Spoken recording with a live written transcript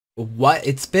What?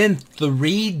 It's been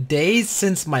 3 days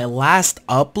since my last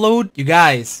upload? You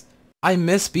guys, I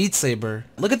miss Beat Saber.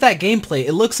 Look at that gameplay.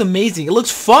 It looks amazing. It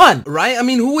looks fun, right? I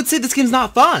mean, who would say this game's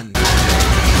not fun?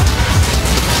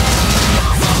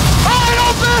 I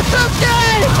don't miss this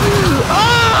game!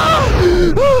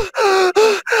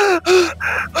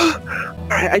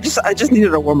 Alright, I just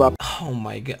needed a warm up. Oh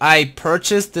my god. I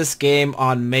purchased this game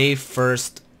on May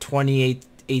 1st,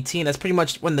 2018. That's pretty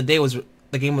much when the game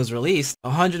was released.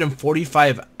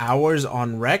 145 hours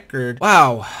on record.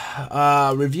 Wow.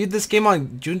 Reviewed this game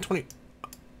on June 20.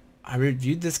 I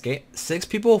reviewed this game. 6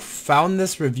 people found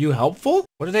this review helpful?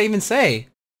 What did I even say?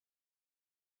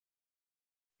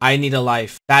 I need a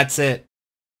life. That's it.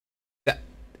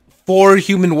 4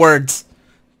 human words.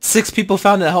 6 people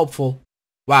found it helpful.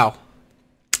 Wow.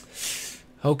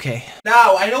 Okay.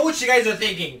 Now, I know what you guys are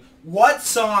thinking. What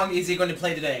song is he going to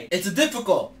play today? It's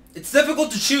difficult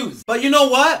to choose. But you know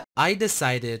what? I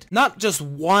decided not just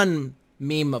one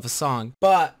meme of a song,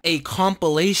 but a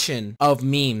compilation of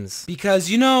memes.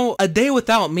 Because, you know, a day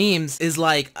without memes is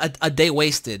like a day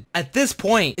wasted. At this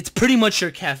point, it's pretty much your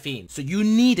caffeine. So you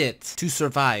need it to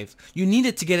survive. You need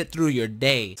it to get it through your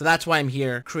day. So that's why I'm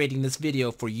here creating this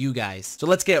video for you guys. So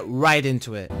let's get right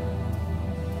into it.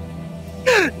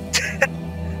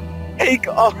 Take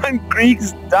on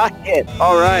Greek's diet.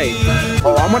 Alright.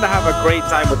 Oh, I'm gonna have a great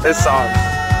time with this song.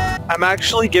 I'm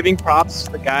actually giving props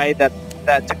to the guy that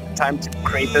took the time to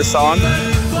create this song.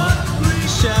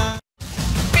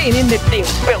 Eating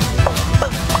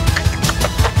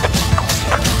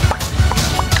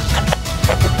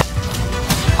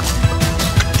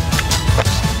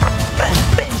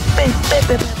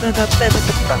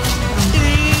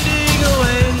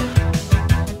away.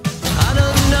 I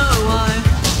don't know why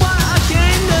I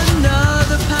gained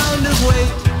another pound of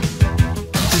weight.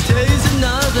 Today's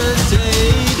another day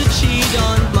to cheat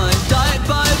on my diet,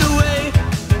 by the way.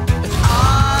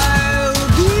 I'll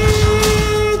be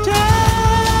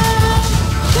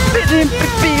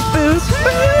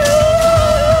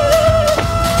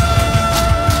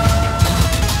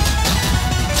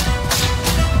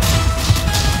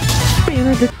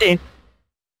dead.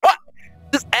 What?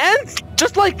 This ends?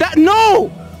 Just like that?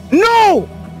 No! No!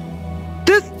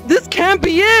 This can't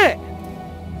be it!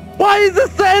 Why is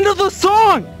this the end of the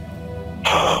song?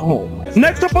 Oh.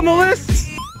 Next up on the list!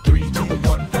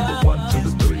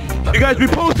 You guys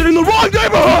reposted in the wrong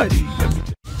neighborhood!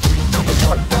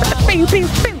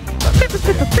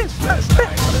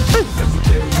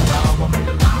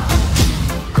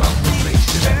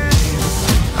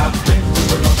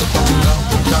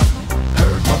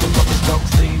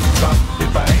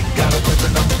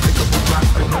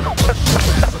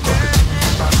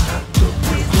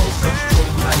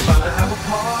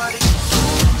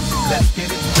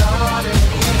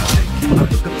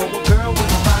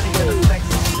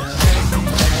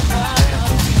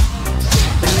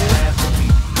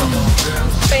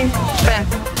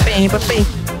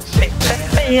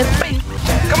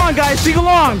 Come on guys, sing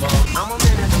along!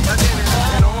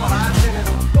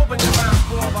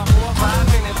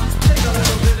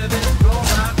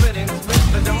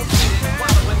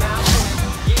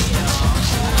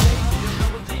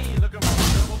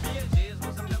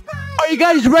 Are you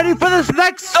guys ready for this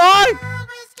next song?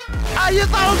 You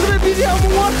thought I was gonna be the number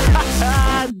one?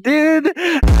 Dude!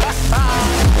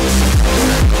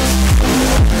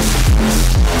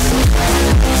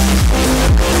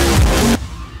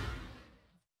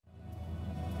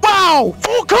 Wow!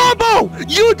 Full combo!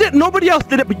 You did. Nobody else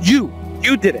did it, but you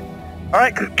did it. All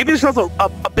right, give yourselves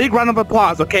a big round of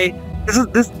applause, okay?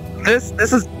 This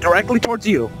is directly towards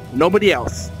you. Nobody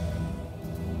else.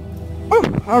 Whew.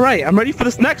 All right, I'm ready for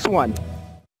this next one.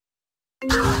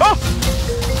 Oh!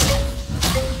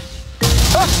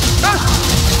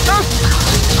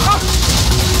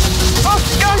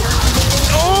 Guys!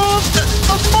 Oh, the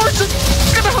force is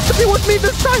gonna have to be with me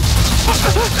this time.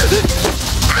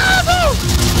 No!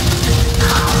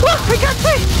 Look, I got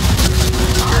this!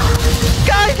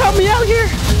 Guys, help me out here!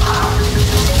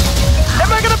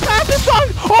 Am I gonna pass this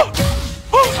song? Oh!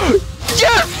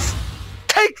 Yes!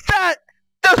 Take that!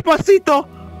 Despacito!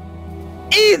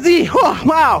 Easy! Oh,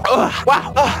 wow!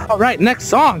 Wow! Alright, next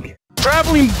song.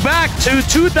 Traveling back to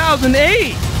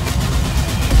 2008!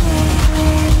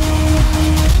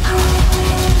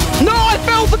 No, I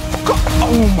failed the...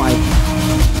 Oh my...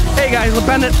 Hey guys,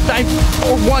 Bandit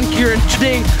 941 here, and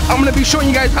today I'm gonna be showing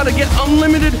you guys how to get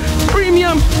unlimited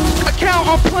premium account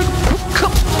on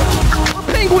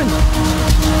Penguin.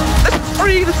 This is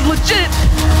free, this is legit.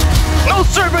 No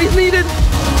surveys needed.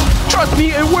 Trust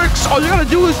me, it works. All you gotta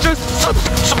do is just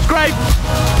subscribe,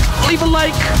 leave a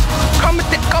like, comment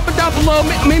down below.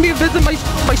 Maybe visit my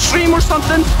stream or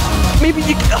something. Maybe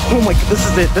you can, oh my god, this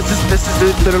is it. This is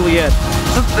literally it.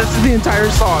 This is the entire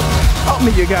song. Help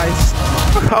me, you guys.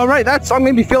 All right, that song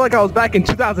made me feel like I was back in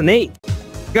 2008.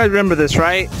 You guys remember this,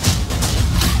 right?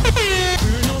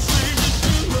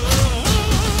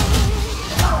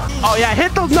 Oh yeah,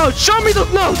 hit those notes. Show me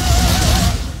those notes.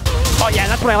 Oh yeah,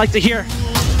 that's what I like to hear.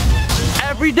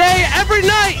 Every day, every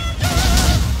night.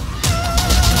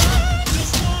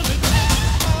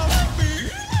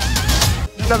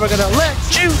 Never gonna let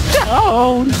you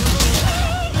down.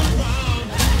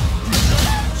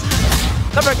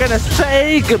 Never gonna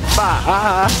say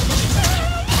goodbye.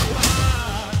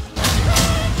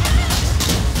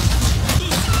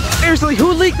 Seriously,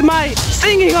 who leaked my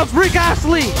singing of Rick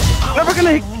Astley? Never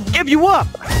gonna give you up.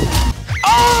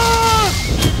 Oh!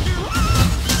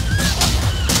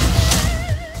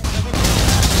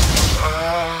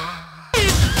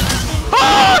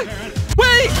 Oh!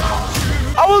 Wait!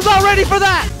 I was not ready for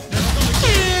that!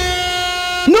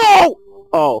 No!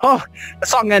 Oh, the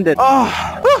song ended.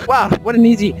 Oh, wow, what an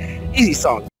easy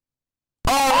song.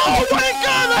 Oh my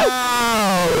god!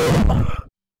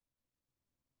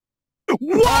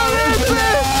 What is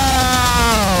this?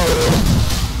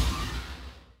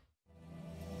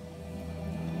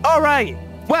 Alright,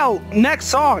 well, next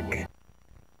song.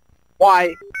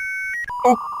 Why?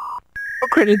 Who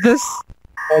created this?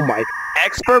 Oh my,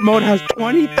 expert mode has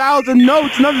 20,000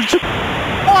 notes.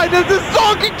 Why does this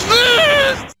song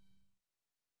exist?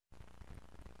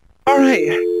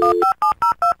 Alright.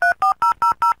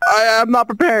 I'm not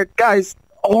prepared. Guys,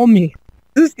 hold me.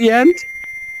 Is this the end?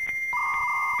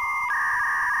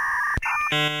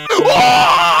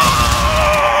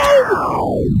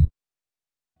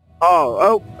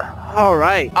 Oh,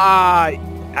 alright. I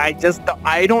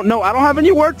don't know. I don't have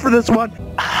any words for this one.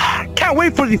 Can't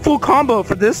wait for the full combo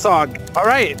for this song.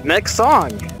 Alright, next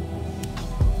song.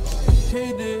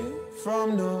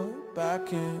 From the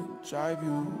back and drive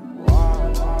you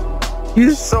wild.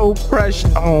 He's so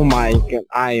precious. Oh my god,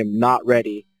 I am not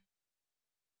ready.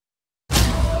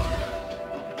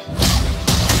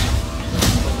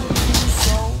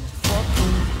 So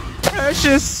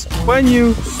precious when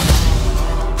you.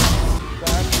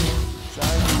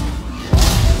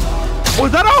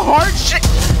 Was that a heart shape?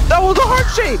 That was a heart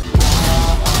shape.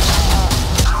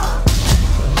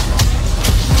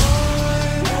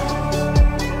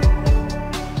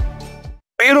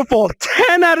 Beautiful,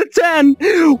 10 out of 10.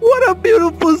 What a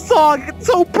beautiful song. It's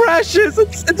so precious.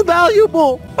 It's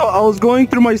valuable. Oh, I was going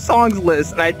through my songs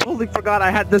list and I totally forgot I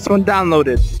had this one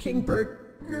downloaded. King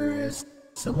Burgers,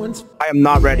 someone's. I am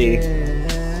not ready.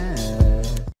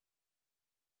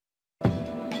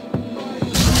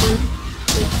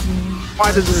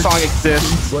 Why does this song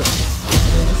exist?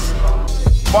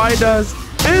 Why does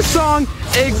this song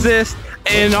exist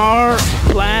in our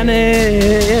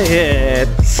planet?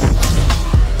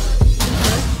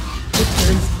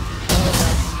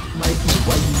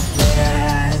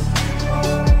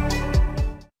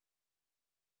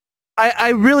 I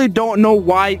really don't know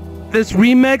why this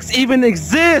remix even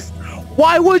exists.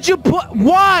 Why would you put,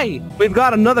 why? We've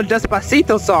got another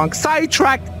Despacito song,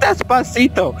 sidetracked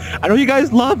Despacito. I know you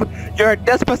guys love your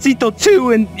Despacito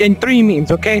 2 and 3 memes,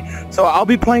 okay? So I'll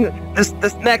be playing this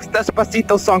next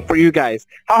Despacito song for you guys.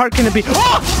 How hard can it be?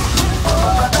 Oh!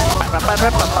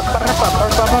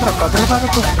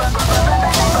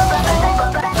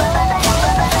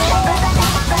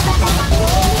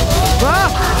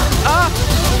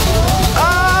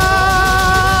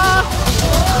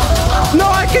 No,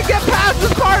 I can get past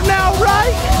this part now,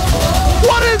 right?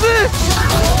 What is this?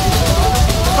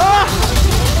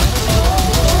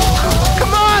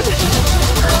 Come on!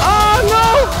 Oh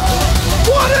no!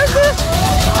 What is this?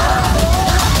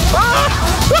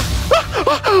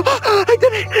 I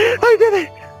did it! I did it!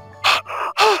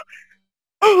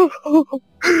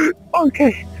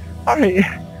 Okay, alright.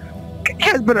 You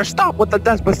guys better stop with the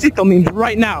Despacito memes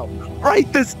right now. Right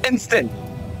this instant.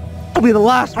 It'll be the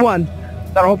last one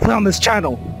that I'll play on this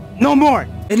channel. No more!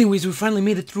 Anyways, we finally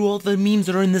made it through all the memes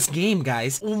that are in this game,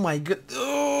 guys. Oh my god.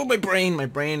 Oh, my brain.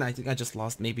 I think I just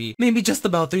lost maybe just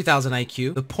about 3,000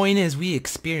 IQ. The point is, we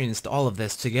experienced all of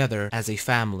this together as a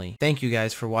family. Thank you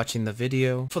guys for watching the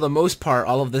video. For the most part,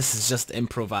 all of this is just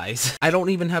improvised. I don't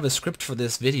even have a script for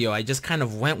this video. I just kind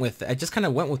of went with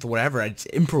whatever. I just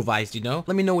improvised, you know?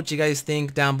 Let me know what you guys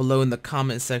think down below in the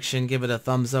comment section. Give it a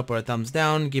thumbs up or a thumbs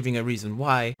down, giving a reason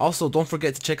why. Also, don't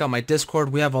forget to check out my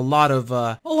Discord. We have a lot of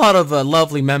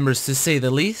lovely members, to say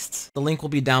the least. The link will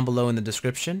be down below in the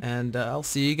description, and I'll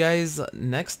see you guys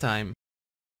next time.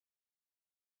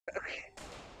 Okay.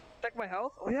 Check my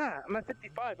health? Oh yeah, I'm at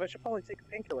 55. I should probably take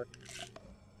a painkiller.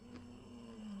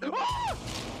 Ah!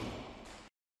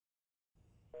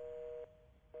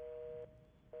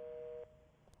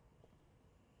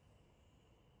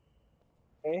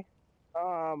 Okay.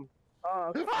 Ah!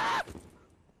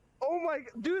 Oh my,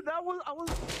 dude, that was,